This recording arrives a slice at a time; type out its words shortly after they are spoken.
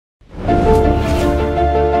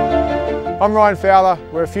I'm Ryan Fowler.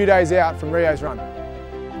 We're a few days out from Rios Run.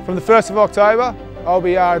 From the 1st of October, I'll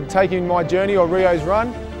be taking my journey, or Rios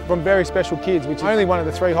Run, from Very Special Kids, which is only one of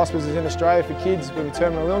the 3 hospices in Australia for kids with a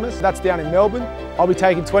terminal illness. That's down in Melbourne. I'll be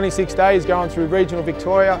taking 26 days going through regional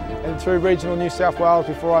Victoria and through regional New South Wales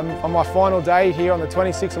before I'm on my final day here on the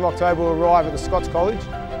 26th of October will arrive at the Scots College.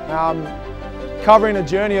 Covering a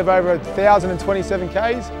journey of over 1,027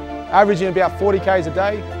 Ks, averaging about 40 Ks a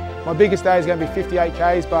day. My biggest day is going to be 58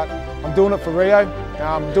 Ks, but I'm doing it for Rio.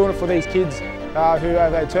 I'm doing it for these kids who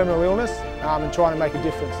have a terminal illness and trying to make a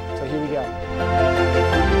difference. So here we go.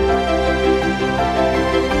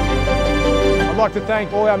 I'd like to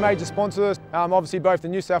thank all our major sponsors, obviously both the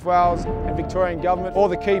New South Wales and Victorian government, all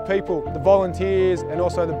the key people, the volunteers and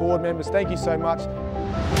also the board members. Thank you so much.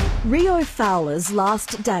 Rio Fowler's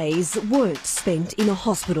last days weren't spent in a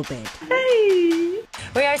hospital bed. Hey!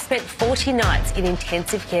 Rio spent 40 nights in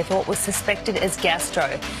intensive care for what was suspected as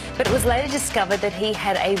gastro, but it was later discovered that he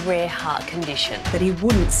had a rare heart condition. But he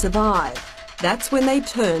wouldn't survive. That's when they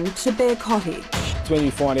turned to Bear Cottage. It's when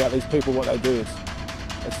you find out these people what they do.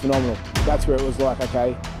 It's phenomenal. That's where it was like,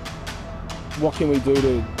 okay, what can we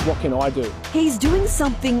do what can I do? He's doing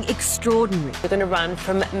something extraordinary. We're going to run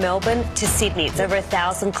from Melbourne to Sydney. It's over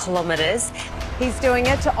 1,000 kilometres. He's doing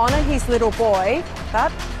it to honour his little boy,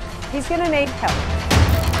 but he's going to need help.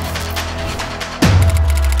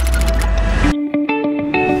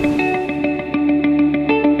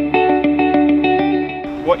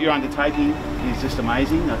 What you're undertaking is just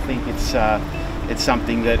amazing. I think it's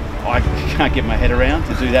something that I can't get my head around,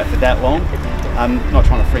 to do that for that long. I'm not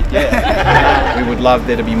trying to freak you out. We would love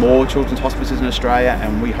there to be more children's hospices in Australia,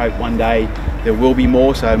 and we hope one day there will be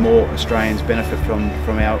more, so more Australians benefit from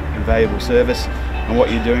our invaluable service. And what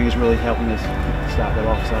you're doing is really helping us start that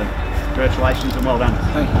off. So congratulations and well done.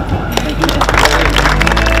 Thank you. Thank you.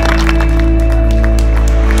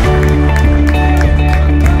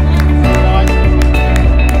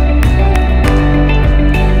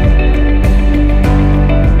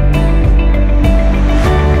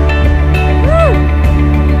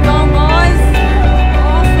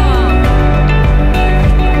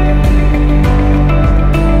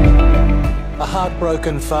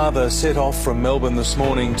 Heartbroken father set off from Melbourne this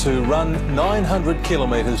morning to run 900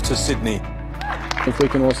 kilometres to Sydney. If we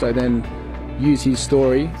can also then use his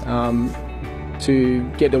story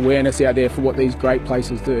to get awareness out there for what these great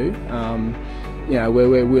places do, you know,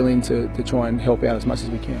 we're willing to try and help out as much as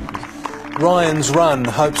we can. Ryan's run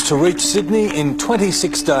hopes to reach Sydney in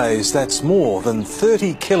 26 days. That's more than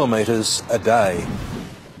 30 kilometres a day.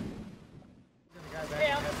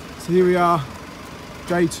 So here we are,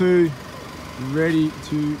 day 2. Ready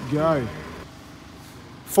to go.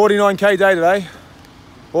 49k day today,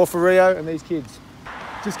 all for Rio and these kids.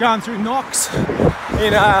 Just going through Knox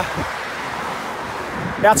in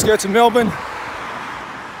outskirts of Melbourne.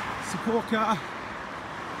 Support car.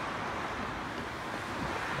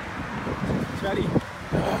 Chatty.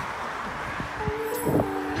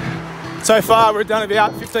 So far we've done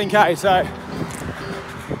about 15k, so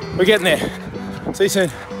we're getting there. See you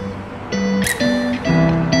soon.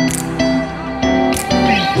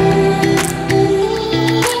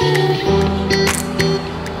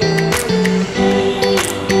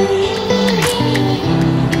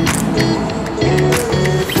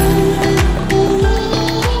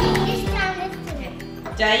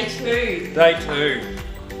 Day 2.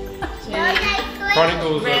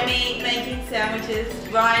 Chronicles Remy making sandwiches.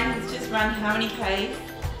 Ryan has just run how many Ks?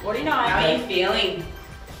 49. How are you feeling?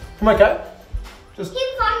 I'm okay. Just He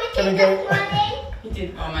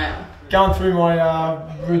did vomit. going through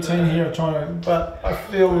my routine here, trying to, but I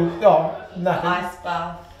feel nothing. Ice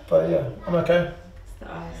bath. But yeah, I'm okay. It's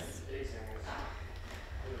the ice.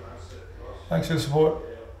 Thanks for the support.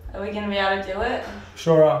 Are we going to be able to do it?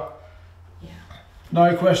 Sure are. Yeah.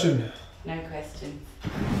 No question. No questions.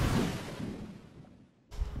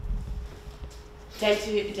 Day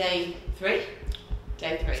 3? Day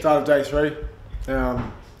 3. Start of day 3.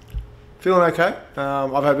 Feeling okay.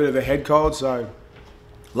 I've had a bit of a head cold, so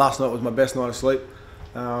last night was my best night of sleep.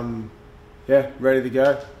 Yeah, ready to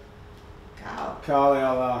go. Carl,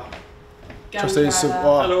 our trustees,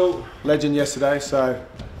 legend yesterday, so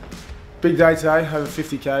big day today, over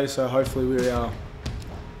 50k, so hopefully we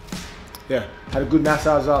yeah, had a good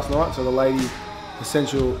massage last night, so the lady,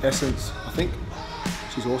 Essential Essence, I think,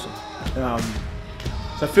 she's awesome.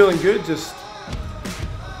 So feeling good, just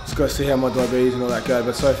got to see how my diabetes and all that go,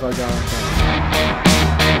 but so far going okay.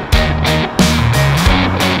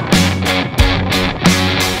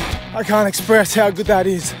 I can't express how good that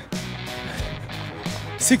is.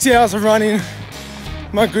 6 hours of running,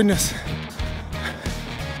 my goodness.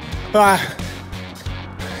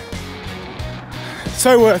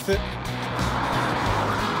 So worth it.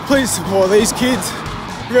 Please support these kids.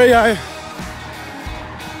 Rio,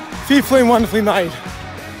 fearfully and wonderfully made.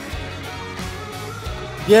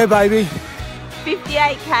 Yeah, baby.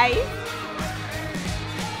 58k.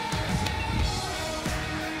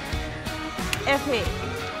 Epic.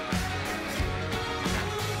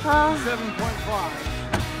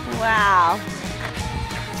 7.5. Wow.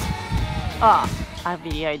 Oh, I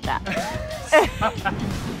videoed that.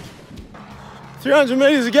 300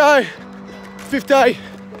 metres to go. 50.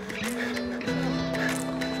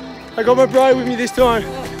 I got my bro with me this time.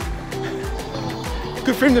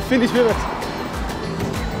 Good for him to finish with us.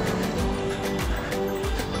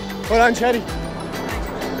 Well done, Chatty.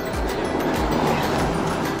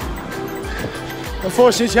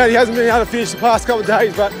 Unfortunately, Chatty hasn't been able to finish the past couple of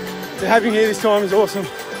days, but to have him here this time is awesome.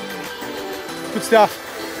 Good stuff.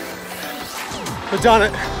 We've done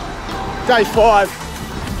it. Day 5.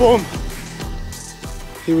 Boom.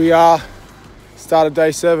 Here we are. Start of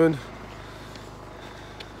day 7.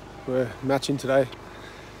 We're matching today.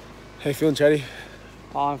 How you feeling, Chatty?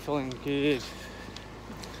 Oh, I'm feeling good.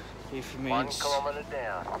 Here for me, 1 kilometre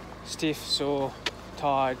down. stiff, sore,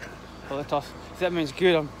 tired. Well, if that means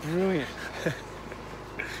good, I'm brilliant.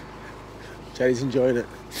 Chatty's enjoying it.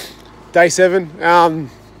 Day 7.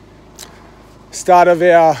 Start of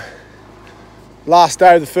our last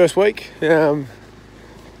day of the first week.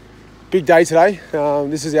 Big day today.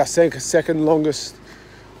 This is our second longest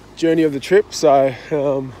journey of the trip, so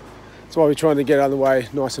that's why we're trying to get out of the way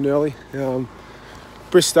nice and early.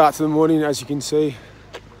 Brisk start to the morning, as you can see.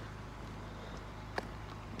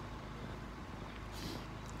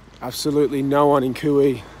 Absolutely no one in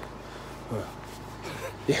Kui.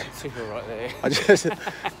 Yeah, Super right there.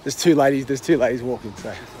 there's two ladies walking,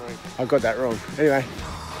 so I got that wrong. Anyway,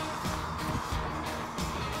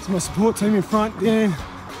 it's my support team in front, Dan,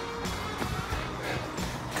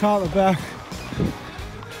 Carl at the back.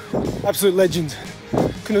 Absolute legends.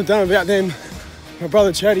 Couldn't have done it without them. My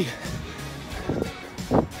brother Chatty.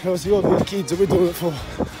 Obviously all the other kids that we're doing it for.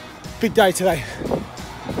 Big day today.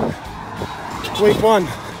 Week 1.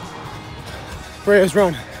 Rios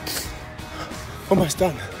Run. Almost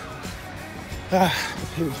done.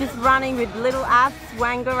 Just running with little ass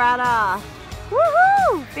Wangaratta.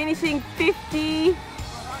 Woohoo! Finishing 55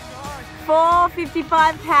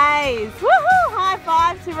 Ks. Woohoo! High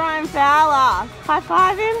five to Ryan Fowler. High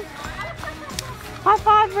five him. High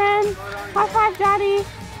five, Ren. High five, Daddy.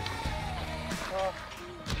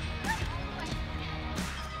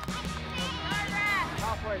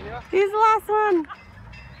 Here's the last one.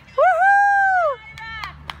 Woohoo!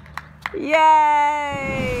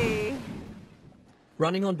 Yay!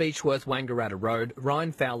 Running on Beechworth Wangaratta Road,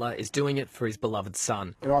 Ryan Fowler is doing it for his beloved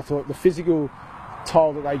son. And I thought the physical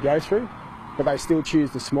toll that they go through, but they still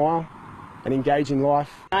choose to smile and engage in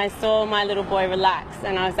life. I saw my little boy relax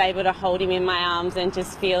and I was able to hold him in my arms and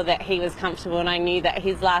just feel that he was comfortable, and I knew that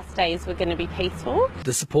his last days were going to be peaceful.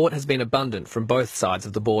 The support has been abundant from both sides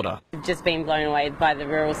of the border. I've just been blown away by the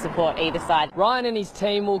rural support either side. Ryan and his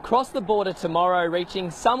team will cross the border tomorrow, reaching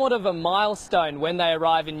somewhat of a milestone when they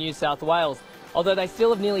arrive in New South Wales, although they still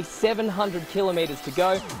have nearly 700 kilometres to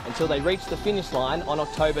go until they reach the finish line on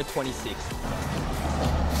October 26th.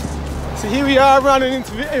 So here we are running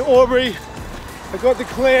into Albury. I've got the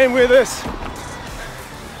clan with us.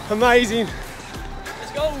 Amazing.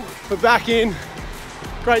 Let's go. We're back in.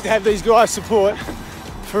 Great to have these guys support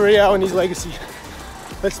for Rio and his legacy.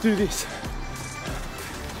 Let's do this.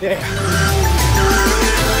 Yeah.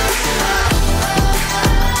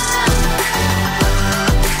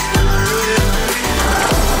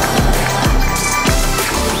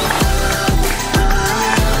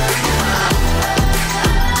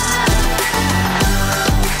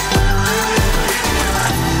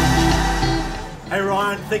 Hey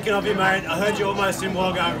Ryan, thinking of you mate. I heard you almost in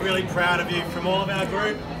Wagga. I'm really proud of you from all of our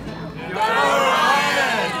group. Go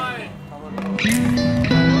Ryan!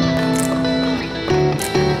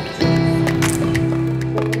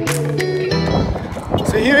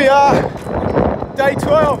 So here we are, day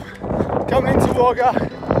 12, coming into Wagga,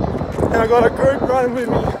 and I got a group running with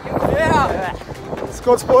me. Yeah!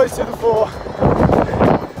 Scott's boys to the fore.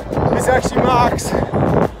 This actually marks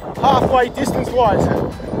halfway distance-wise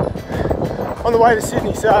on the way to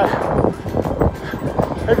Sydney, so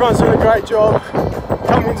everyone's doing a great job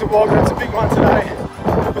coming into Wagga. It's a big one today,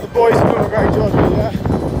 but the boys are doing a great job here.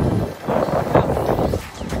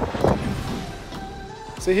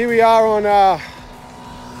 So here we are on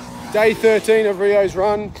day 13 of Rios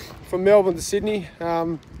Run from Melbourne to Sydney.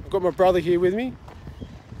 I've got my brother here with me,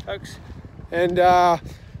 folks, and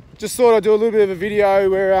just thought I'd do a little bit of a video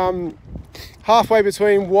where halfway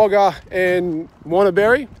between Wagga and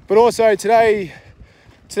Wannaberry. But also today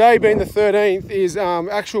being the 13th is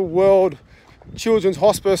actual World Children's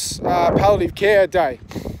Hospice Palliative Care Day.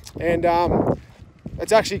 And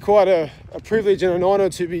it's actually quite a privilege and an honour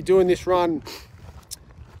to be doing this run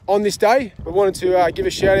on this day. I wanted to give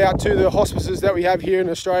a shout out to the hospices that we have here in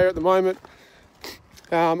Australia at the moment.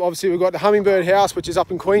 Obviously we've got the Hummingbird House, which is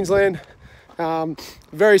up in Queensland.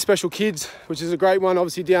 Very Special Kids, which is a great one,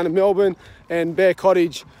 obviously down in Melbourne, and Bear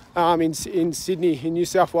Cottage in Sydney, in New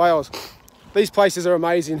South Wales. These places are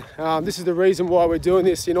amazing. This is the reason why we're doing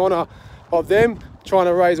this, in honour of them, trying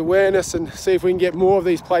to raise awareness and see if we can get more of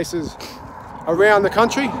these places around the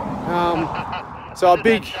country. So a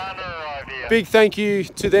big thank you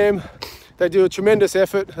to them. They do a tremendous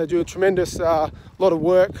effort. They do a tremendous lot of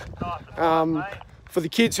work for the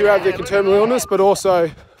kids who have their terminal illness, but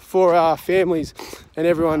also for our families and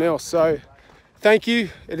everyone else. So thank you.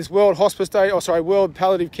 It is World Hospice Day, World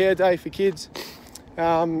Palliative Care Day for kids.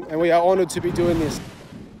 And we are honoured to be doing this.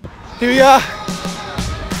 Here we are,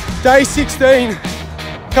 day 16,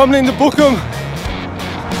 coming into Bookham.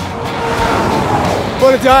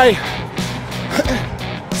 What a day.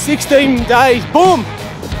 16 days, boom,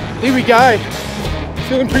 here we go.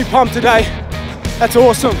 Feeling pretty pumped today. That's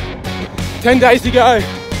awesome. 10 days to go.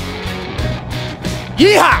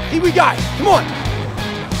 Yeehaw, here we go, come on.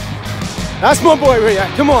 That's my boy Rio,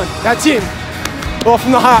 come on, that's him. All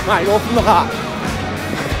from the heart, mate, all from the heart.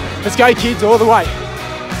 Let's go kids, all the way.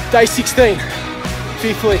 Day 16,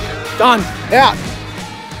 fifthly, done, out.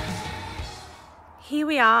 Here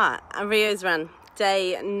we are, a Rios Run,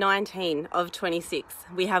 day 19 of 26.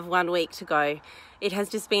 We have 1 week to go. It has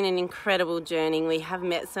just been an incredible journey. We have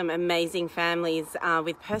met some amazing families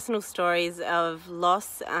with personal stories of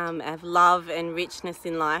loss, of love and richness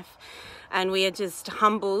in life. And we are just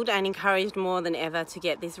humbled and encouraged more than ever to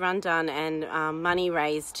get this run done and money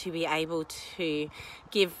raised to be able to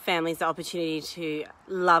give families the opportunity to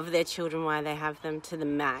love their children while they have them to the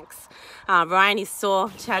max. Ryan is sore,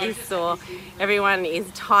 Chad is sore, everyone is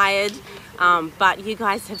tired, but you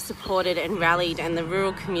guys have supported and rallied, and the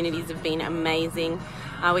rural communities have been amazing.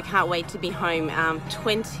 We can't wait to be home.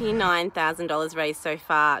 $29,000 raised so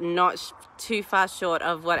far, not too far short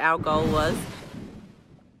of what our goal was.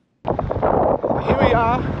 Here we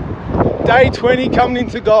are, day 20 coming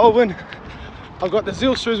into Goulburn. I've got the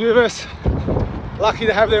Zilstras with us. Lucky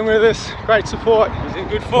to have them with us. Great support. He's in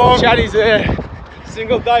good form. Chatty's there.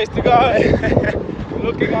 Single days to go.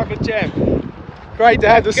 Looking like a champ. Great to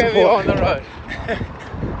have the support on the road.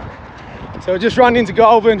 So we're just running into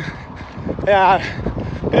Goulburn. Bit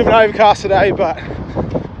of an overcast today, but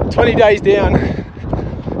 20 days down,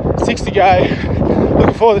 6 to go.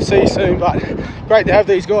 Looking forward to see you soon, but great to have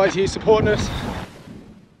these guys here supporting us.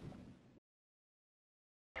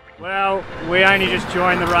 Well, we only just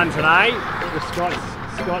joined the run today with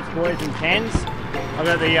Scott's boys and Ken's. I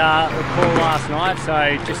got the call last night,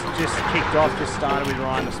 so just kicked off, just started with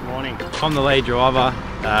Ryan this morning. I'm the lead driver,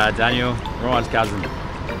 Daniel, Ryan's cousin.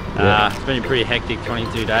 It's been a pretty hectic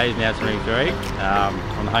 22 days, now 23,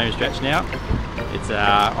 on the home stretch now. It's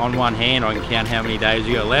on one hand, I can count how many days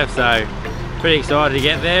we got left, so pretty excited to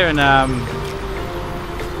get there and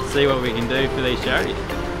see what we can do for these charities.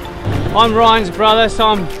 I'm Ryan's brother, so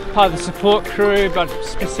I'm part of the support crew, but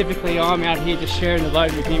specifically I'm out here just sharing the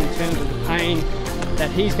load with him in terms of the pain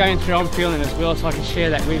that he's going through, I'm feeling as well, so I can share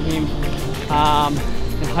that with him,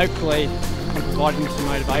 and hopefully I'm providing him some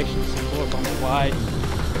motivation and support on the way.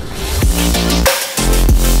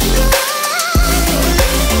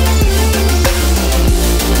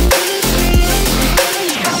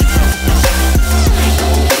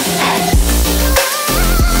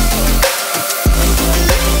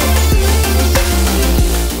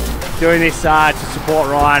 Doing this to support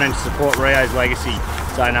Ryan and to support Rio's legacy,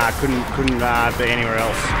 so no, couldn't be anywhere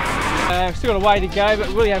else. We've still got a way to go, but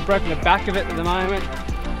really have broken the back of it at the moment,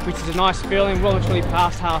 which is a nice feeling. We're literally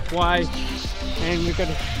past halfway, and we've got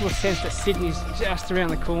a real sense that Sydney's just around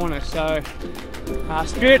the corner. So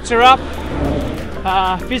spirits are up.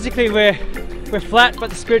 Physically we're flat, but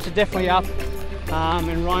the spirits are definitely up.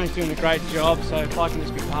 And Ryan's doing a great job, so if I can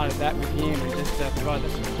just be part of that with him and just provide the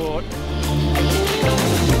support.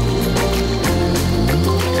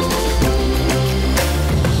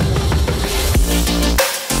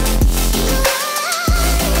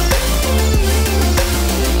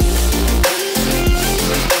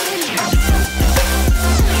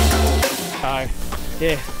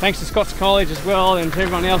 Yeah, thanks to Scott's College as well and to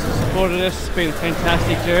everyone else who supported us. It's been a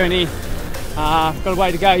fantastic journey. Got a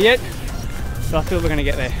way to go yet, but I feel we're going to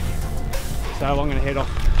get there. So I'm going to head off.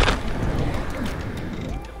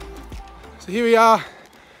 So here we are,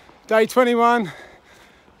 Day 21,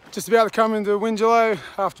 just about to come into Wingelow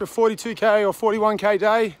after a 42k or 41k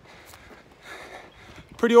day.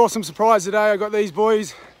 Pretty awesome surprise today. I got these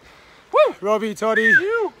boys. Woo! Robbie, Toddy,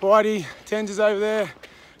 Whitey, Tens is over there.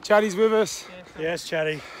 Chatty's with us. Yes,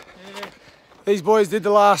 Chatty. These boys did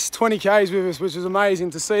the last 20k's with us, which was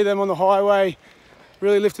amazing to see them on the highway.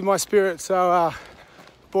 Really lifted my spirit. So,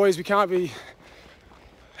 boys, we can't be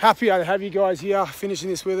happier to have you guys here finishing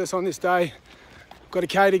this with us on this day. Got a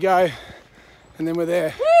K to go, and then we're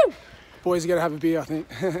there. Woo! Boys are going to have a beer, I think.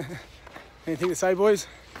 Anything to say, boys?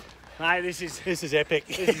 Mate, this is epic.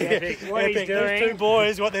 This is epic. What he's doing. These two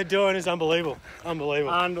boys, what they're doing is unbelievable.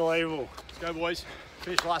 Unbelievable. Unbelievable. Let's go, boys.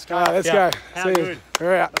 Finish the last car. Let's go. How See good. You.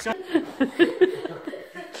 We're out.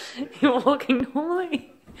 You're walking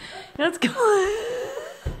normally. Let's go.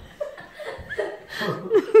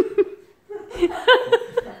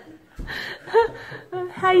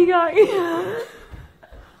 How you going?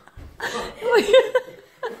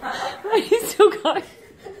 Wait, he's still going.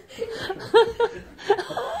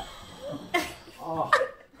 Oh.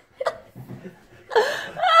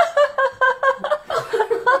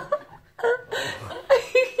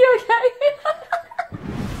 You okay?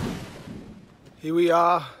 Here we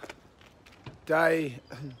are, day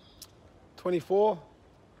 24,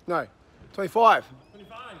 no, 25.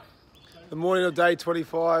 The morning of day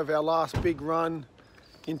 25, our last big run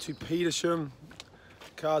into Petersham.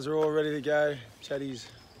 Cars are all ready to go. Chatty's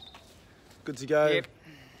good to go. Yep.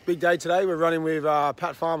 Big day today. We're running with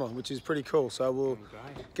Pat Farmer, which is pretty cool. So we'll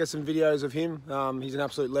get some videos of him. He's an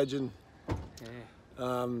absolute legend.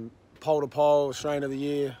 Yeah. Pole to pole, Australian of the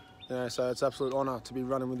Year. You know, so it's an absolute honour to be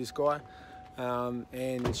running with this guy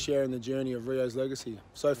and sharing the journey of Rio's legacy.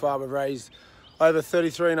 So far, we've raised over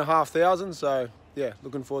 33,500. So yeah,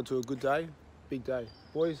 looking forward to a good day, big day,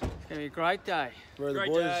 boys. It's going to be a great day. Where are the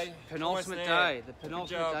boys? Day. Penultimate day. The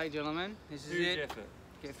penultimate day, gentlemen. This is it. Effort.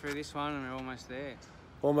 Get through this one and we're almost there.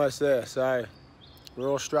 Almost there. So we're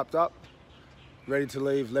all strapped up, ready to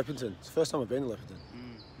leave Leppington. It's the first time I've been to Leppington.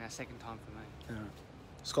 Now, second time for me.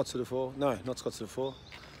 Scots to the fore. No, not Scots to the fore.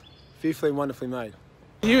 Fearfully and wonderfully made.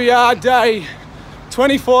 Here we are, day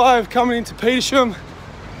 25, coming into Petersham.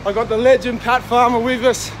 I got the legend Pat Farmer with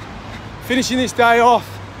us, finishing this day off.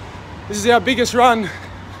 This is our biggest run.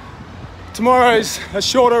 Tomorrow's a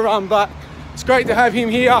shorter run, but it's great to have him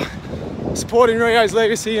here, supporting Rio's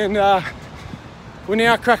legacy, and we're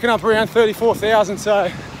now cracking up around 34,000,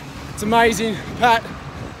 so it's amazing. Pat,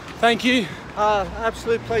 thank you.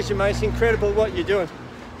 Absolute pleasure, mate. It's incredible what you're doing,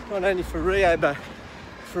 not only for Rio, but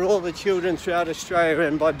for all the children throughout Australia.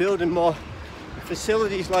 And by building more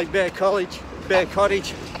facilities like Bear Cottage,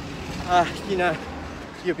 you know,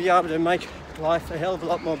 you'll be able to make life a hell of a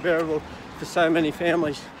lot more bearable for so many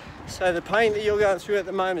families. So the pain that you're going through at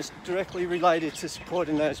the moment is directly related to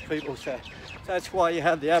supporting those people. So that's why you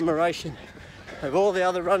have the admiration of all the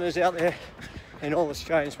other runners out there and all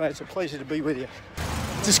Australians, mate. It's a pleasure to be with you.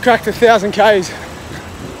 Just cracked 1,000 Ks.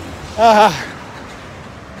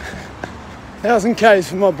 1,000 Ks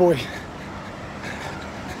for my boy.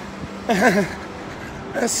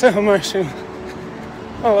 That's so emotional.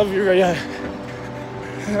 I love you, Rio.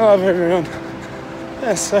 I love everyone.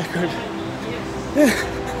 That's so good.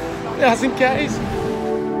 1,000 Ks.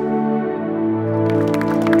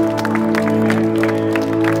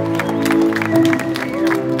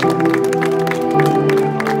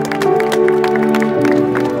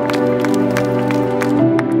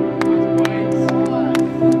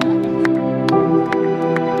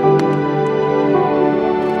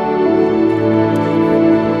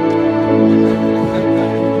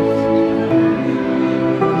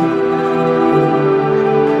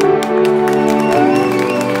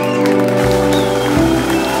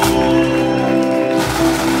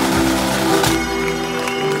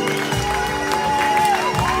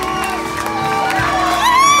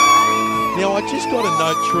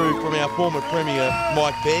 From our former Premier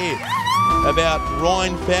Mike Baird about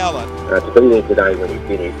Ryan Fowler. To be there today when he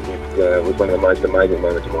finished, it was one of the most amazing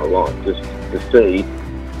moments of my life. Just to see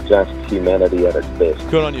just humanity at its best.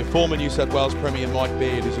 Good on you. Former New South Wales Premier Mike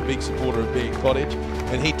Baird is a big supporter of Bear Cottage,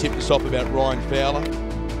 and he tipped us off about Ryan Fowler,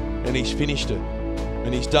 and he's finished it.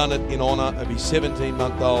 And he's done it in honour of his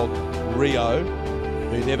 17-month-old Rio,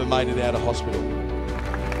 who never made it out of hospital.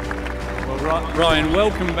 Well, Ryan,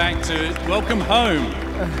 welcome home.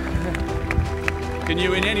 Can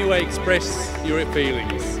you in any way express your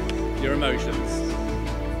feelings, your emotions?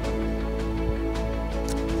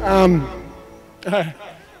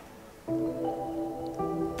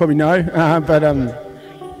 Probably no, but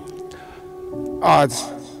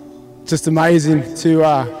it's just amazing to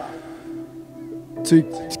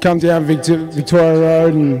come down Victoria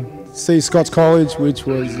Road and see Scots College, which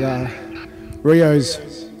was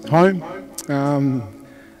Rio's home,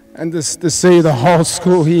 and to see the whole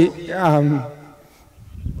school here,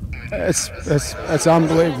 it's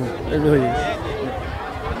unbelievable. It really is.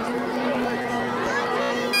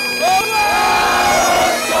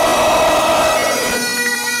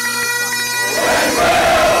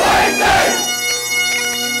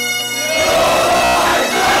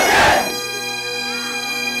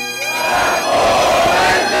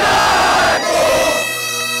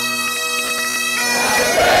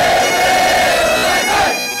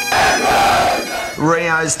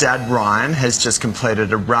 Rio's dad, Ryan, has just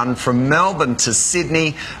completed a run from Melbourne to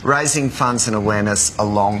Sydney, raising funds and awareness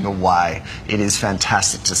along the way. It is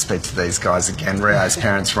fantastic to speak to these guys again. Rio's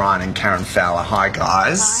parents, Ryan and Karen Fowler. Hi,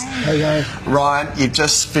 guys. Hi. Hey, Ryan, you've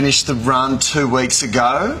just finished the run 2 weeks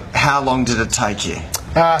ago. How long did it take you?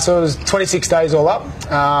 So it was 26 days all up,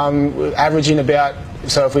 averaging about,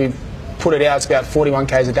 so if we put it out, it's about 41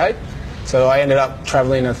 k's a day. So I ended up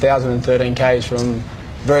travelling 1,013 k's from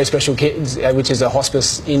Very Special Kids, which is a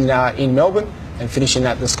hospice in Melbourne, and finishing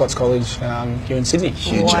at the Scots College here in Sydney.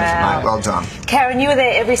 Huge effort, mate. Well done. Karen, you were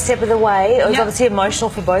there every step of the way. It was obviously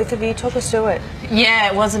emotional for both of you. Talk us through it.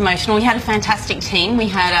 Yeah, it was emotional. We had a fantastic team. We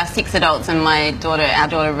had 6 adults and our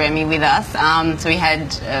daughter Remy with us. So we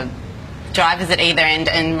had drivers at either end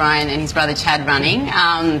and Ryan and his brother Chad running.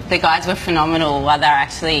 The guys were phenomenal. They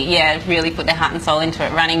actually, really put their heart and soul into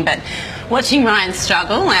it running. But watching Ryan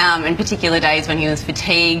struggle, in particular days when he was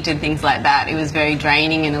fatigued and things like that, it was very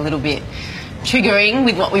draining and a little bit triggering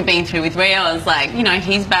with what we've been through with Rio. I was like,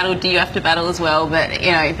 he's battled, do you have to battle as well? But,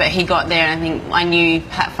 but he got there, and I knew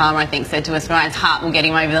Pat Farmer, said to us, Ryan's heart will get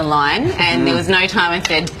him over the line. And there was no time I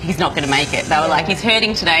said, he's not going to make it. They were like, he's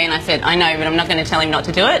hurting today. And I said, I know, but I'm not going to tell him not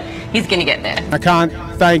to do it. He's going to get there. I can't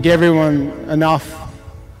thank everyone enough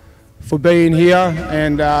for being here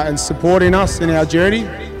and supporting us in our journey.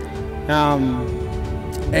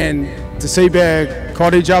 And to see Bear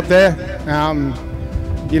Cottage up there,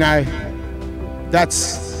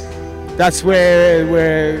 that's where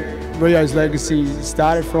Rio's legacy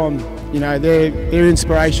started from. They're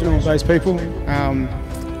inspirational, those people,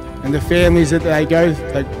 and the families that they go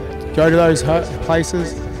to those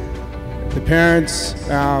places, the parents.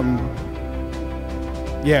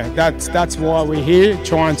 That's why we're here,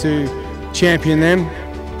 trying to champion them.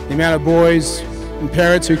 The amount of boys and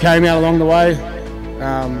parents who came out along the way,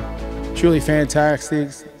 truly fantastic.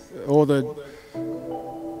 All the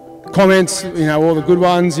comments, all the good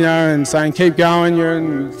ones, and saying keep going,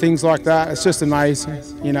 and things like that. It's just amazing,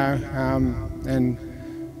 and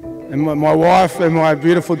my wife and my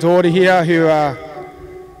beautiful daughter here who are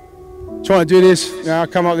trying to do this,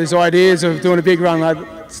 come up with these ideas of doing a big run.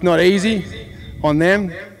 It's not easy on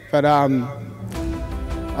them, but I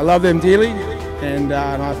love them dearly, and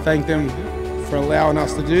I thank them for allowing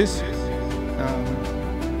us to do this.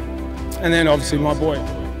 And then obviously my boy,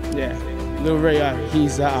 little Rio,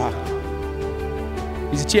 he's a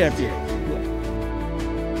champion.